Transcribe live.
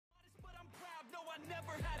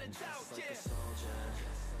a doubt, yeah.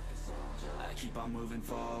 I keep on moving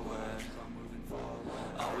forward,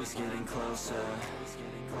 always getting closer.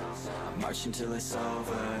 I'm marching till it's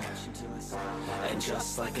over, and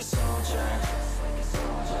just like a soldier,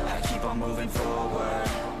 I keep on moving forward,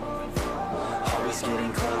 always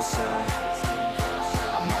getting closer.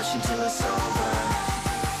 I'm marching till it's over,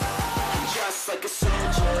 and just like a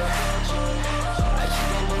soldier, I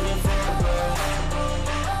keep on moving forward,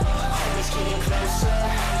 always getting closer.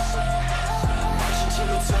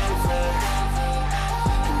 Till it's over,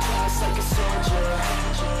 and just like a soldier,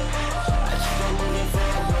 I keep on moving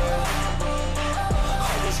forward,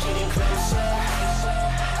 always getting closer.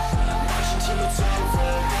 I'm marching till it's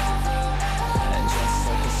over, and just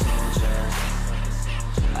like a soldier,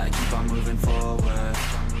 I keep on moving forward,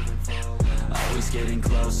 always getting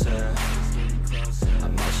closer.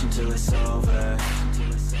 I'm marching till it's over,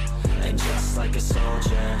 and just like a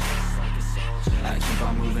soldier, I keep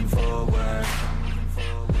on moving forward,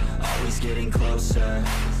 always getting closer.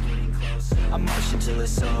 I'm marching till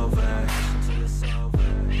it's over.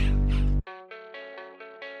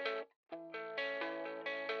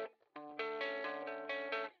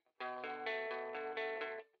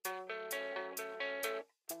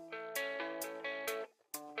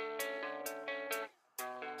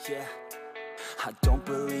 Yeah, I don't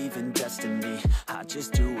believe in destiny, I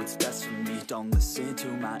just do what's best for me. Don't listen to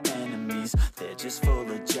my enemies, they're just full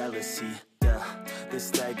of jealousy. Yeah,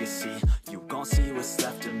 this legacy, you gon' see what's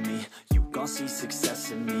left of me. You gon' see success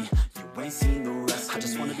in me, you ain't seen the rest of me. I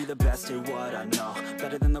just wanna be the best at what I know,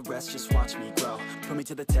 better than the rest, just watch me grow. Put me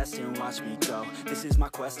to the test and watch me go. This is my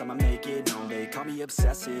quest, I'ma make it known. They call me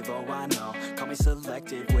obsessive, oh I know. Call me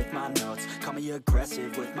selective with my notes, call me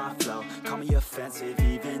aggressive with my flow, call me offensive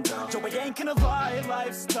even though yo, I ain't gonna lie,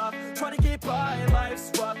 life's tough. Try to get by, life's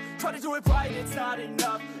rough. Try to do it right, it's not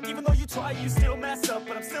enough. Even though you try, you still mess up.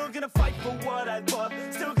 But I'm still gonna fight for what I love,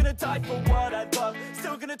 still gonna die for what I love,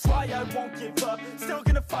 still gonna try, I won't give up, still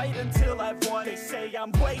gonna fight until I've won. They say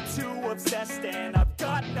I'm way too obsessed and I've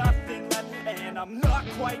got nothing left, and I'm not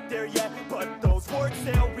quite there yet, but those words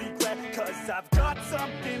they'll regret, cause I've got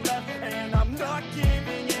something left and I'm not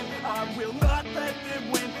giving in. I will not let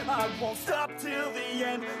them win, I won't stop till the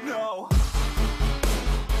end, no.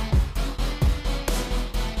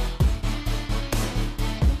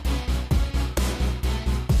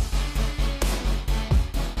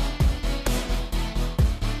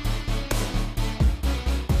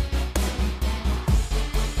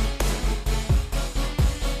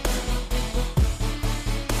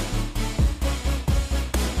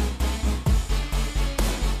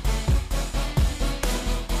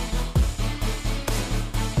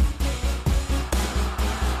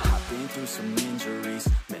 Some injuries,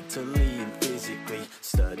 mentally and physically.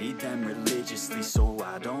 Studied them religiously so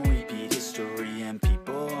I don't repeat history. And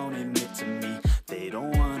people won't admit to me they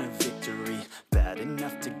don't want a victory bad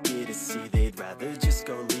enough to get a C. They'd rather just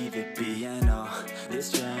go leave it be. And oh,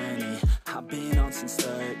 this journey I've been on since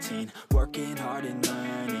 13, working hard and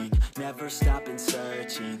learning, never stopping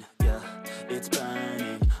searching. Yeah, it's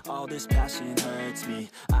burning, all this passion hurts me.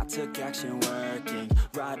 I took action working,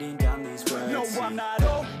 writing down these words. No, I'm not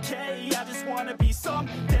okay, I just wanna be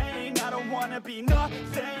something. I don't wanna be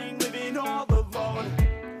nothing, living all alone.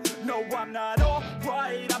 No, I'm not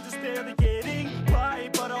alright, I'm just barely getting by.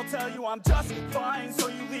 But I'll tell you I'm just fine, so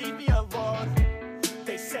you leave me alone.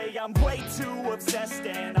 They say I'm way too obsessed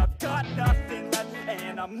and I've got nothing left,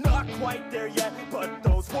 and I'm not quite there yet, but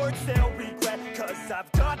those words they'll regret, cause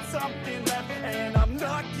I've got something left and I'm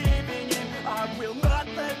not giving in. I will not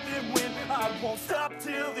let them win, I won't stop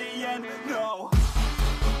till the end, no.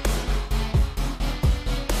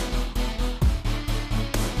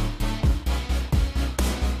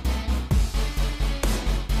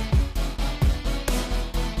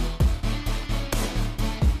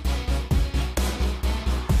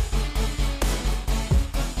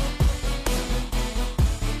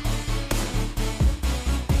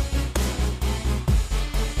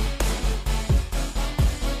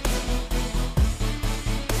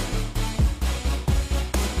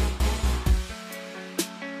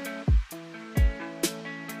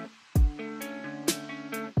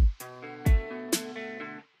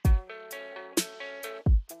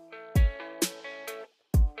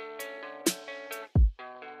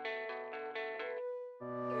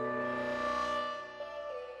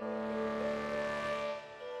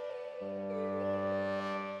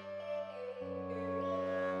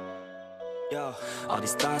 Yo, all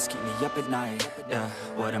these thoughts keep me up at night, yeah.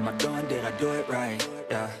 What am I doing, did I do it right,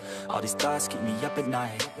 yeah. All these thoughts keep me up at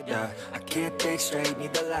night, yeah. I can't think straight,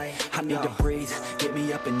 need the light. I need to breathe, get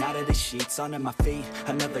me up and out of the sheets. Onto my feet,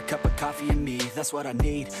 another cup of coffee and me. That's what I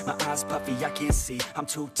need, my eyes puffy, I can't see. I'm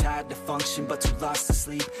too tired to function, but too lost to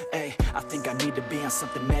sleep. Ay, I think I need to be on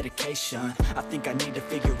something medication. I think I need to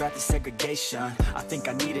figure out the segregation. I think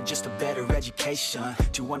I needed just a better education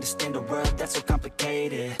to understand a world that's so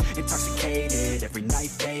complicated. Intoxicated, every night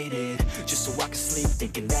faded, just so I can sleep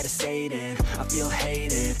thinking that it's sated. I feel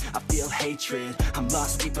hated, I feel hatred, I'm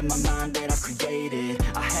lost deep in my mind that I've created.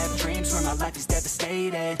 I have dreams where my life is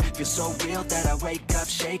devastated, feel so real that I wake up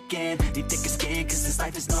shaking. Need thicker skin cause this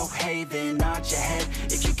life is no haven. Nod your head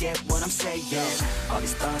if you get what I'm saying. All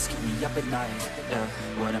these thoughts keep me up at night, yeah.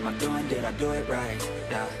 What am I doing, did I do it right,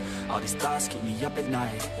 yeah. All these thoughts keep me up at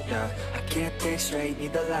night, yeah. I can't think straight,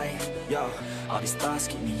 need the light, yo. All these thoughts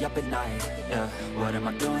keep me up at night, yeah. What am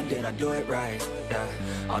I doing, did I do it right, yeah.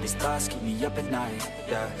 All these thoughts keep me up at night,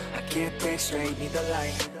 yeah. I can't think straight, need the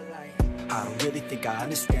light. I don't really think I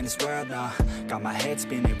understand this world now. Got my head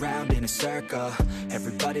spinning round in a circle.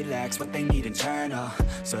 Everybody lacks what they need internal,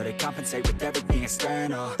 so they compensate with everything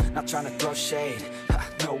external. Not trying to throw shade,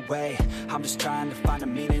 no way. I'm just trying to find a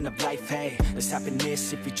meaning of life, hey. There's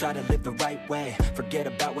happiness if you try to live the right way. Forget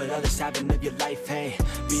about what others have and live your life, hey.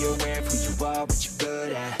 Be aware of who you are, what you're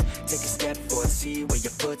good at. Take a step forward, see where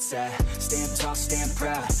your foot's at. Stand tall, stand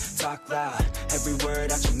proud, talk loud. Every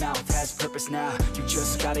word out your mouth has purpose now. You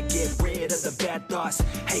just gotta get rid of the bad thoughts.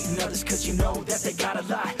 Hating others cause you know that they got a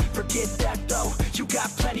lie. Forget that though, you got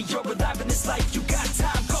plenty, you're alive in this life. You got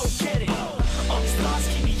time, go get it. All these thoughts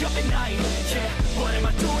keep me up at night, yeah. What am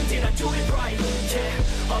I doing, did I do it right,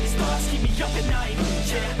 yeah. All these thoughts keep me up at night,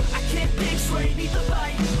 yeah. I can't think straight, need the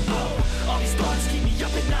light. All these thoughts keep me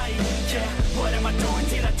up at night, yeah. What am I doing,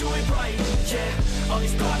 did I do it right, yeah. All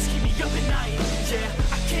these thoughts keep me up at night, yeah.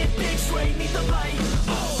 I can't think straight, need the light.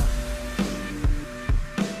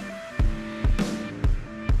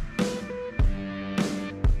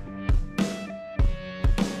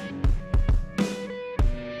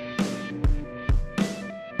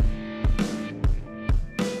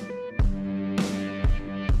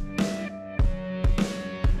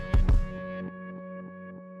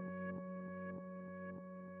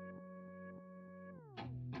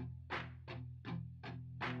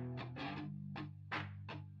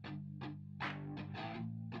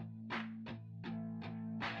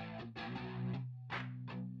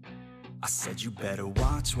 I said you better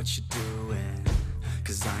watch what you're doing,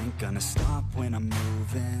 cause I ain't gonna stop when I'm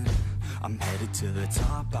moving. I'm headed to the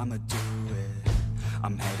top, I'ma do it.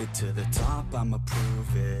 I'm headed to the top, I'ma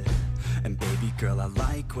prove it. And baby girl, I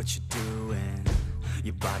like what you're doing.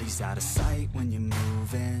 Your body's out of sight when you're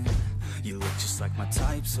moving. You look just like my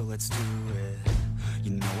type, so let's do it.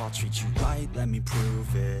 You know I'll treat you right, let me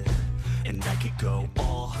prove it. And I could go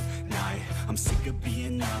all night, I'm sick of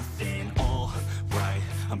being nothing. All right,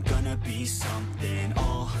 I'm gonna be something.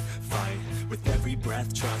 I'll fight with every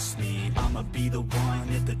breath, trust me. I'ma be the one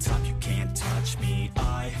at the top, you can't touch me.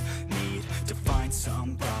 I need to find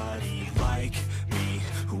somebody like me,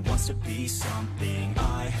 who wants to be something.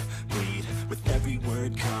 I bleed with every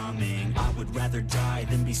word coming. I would rather die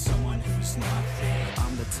than be someone who's nothing.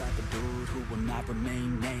 I'm the type of dude who will not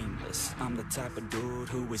remain nameless. I'm the type of dude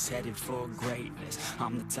who is headed for greatness.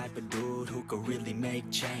 I'm the type of dude who could really make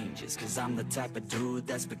changes, cause I'm the type of dude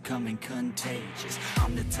that's becoming contagious.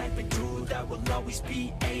 I'm the type of dude that will always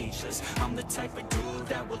be ageless. I'm the type of dude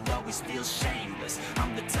that will always feel shameless.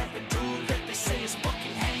 I'm the type of dude that they say is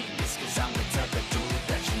fucking heinous, cause I'm the type of dude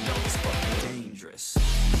that you know is fucking dangerous.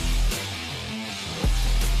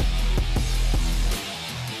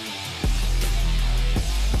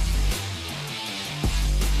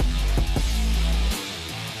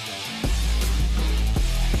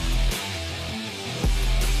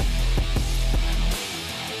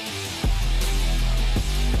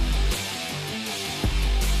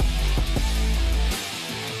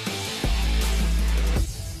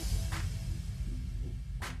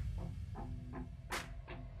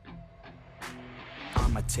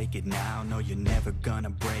 I'ma take it now, no you're never gonna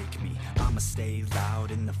break me. I'ma stay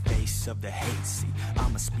loud in the face of the hate, see.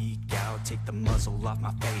 I'ma speak out, take the muzzle off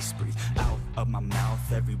my face. Breathe out of my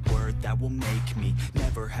mouth every word that will make me.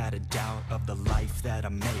 Never had a doubt of the life that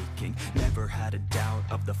I'm making. Never had a doubt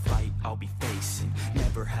of the fight I'll be facing.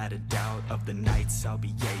 Never had a doubt of the nights I'll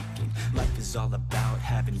be aching. Life is all about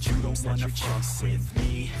having dreams that you're chasing. With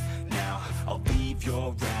me now, I'll leave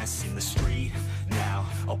your ass in the street now.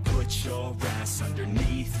 I'll put your ass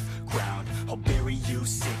underneath ground. I'll bury you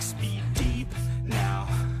 6 feet deep now.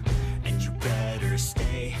 And you better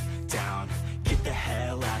stay down.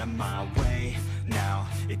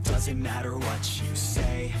 doesn't matter what you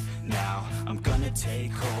say now. I'm gonna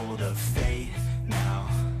take hold of fate now.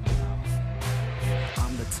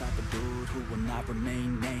 I'm the type of dude who will not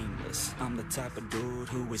remain nameless. I'm the type of dude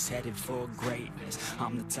who is headed for greatness.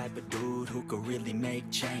 I'm the type of dude who could really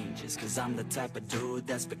make changes, cause I'm the type of dude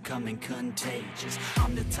that's becoming contagious.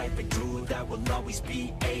 I'm the type of dude that will always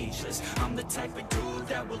be ageless. I'm the type of dude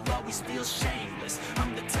that will always feel shameless.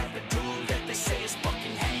 I'm the type of dude that they say is fucking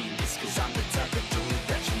heinous, cause I'm the type of dude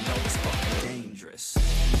that you know is fucking dangerous.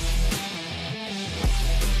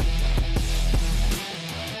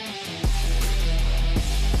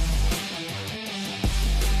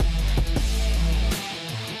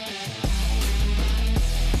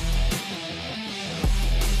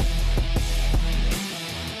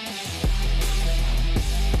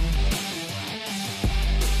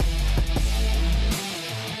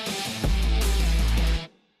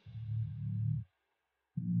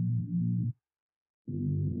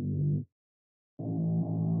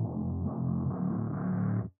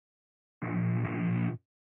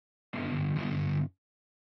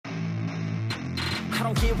 I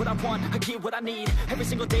don't get what I want, I get what I need. Every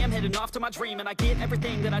single day I'm heading off to my dream, and I get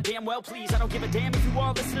everything that I damn well please. I don't give a damn if you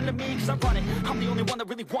all listening to me, cause I run it. I'm the only one that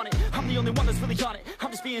really want it, I'm the only one that's really on it. I'm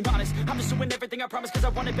just being honest, I'm just doing everything I promise, cause I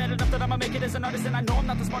want it bad enough that I'ma make it as an artist. And I know I'm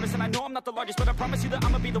not the smartest, and I know I'm not the largest, but I promise you that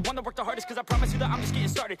I'ma be the one that worked the hardest, cause I promise you that I'm just getting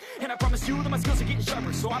started. And I promise you that my skills are getting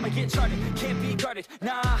sharper, so I'ma get charted. Can't be guarded,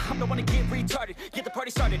 nah, I'm the one to get retarded. Get the party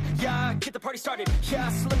started, yeah, get the party started. Yeah,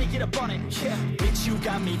 so let me get up on it, yeah. Bitch, you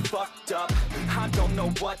got me fucked up, I don't know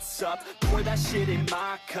what's up. Pour that shit in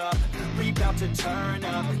my cup, we bout to turn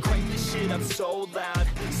up. Crank this shit up so loud,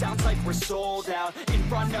 sounds like we're sold out. In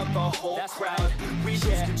front of a whole crowd, we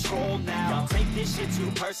lose control now. Y'all take this shit too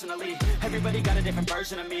personally. Everybody got a different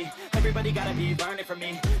version of me, everybody gotta be learning from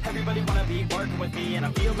me. Everybody wanna be working with me, and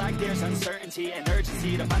I feel like there's uncertainty and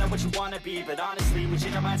urgency to find out what you wanna be. But honestly, we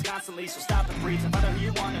change our minds constantly, so stop and breathe and find out who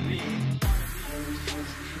you wanna be.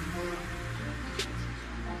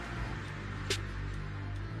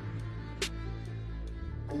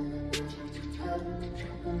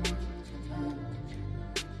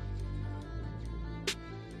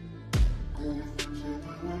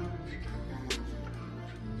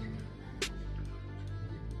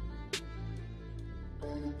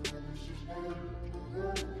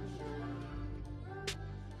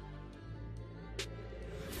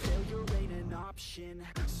 Failure ain't an option,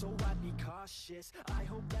 so I'd be cautious. I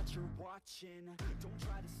hope that you're watching. Don't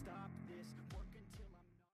try to stop this.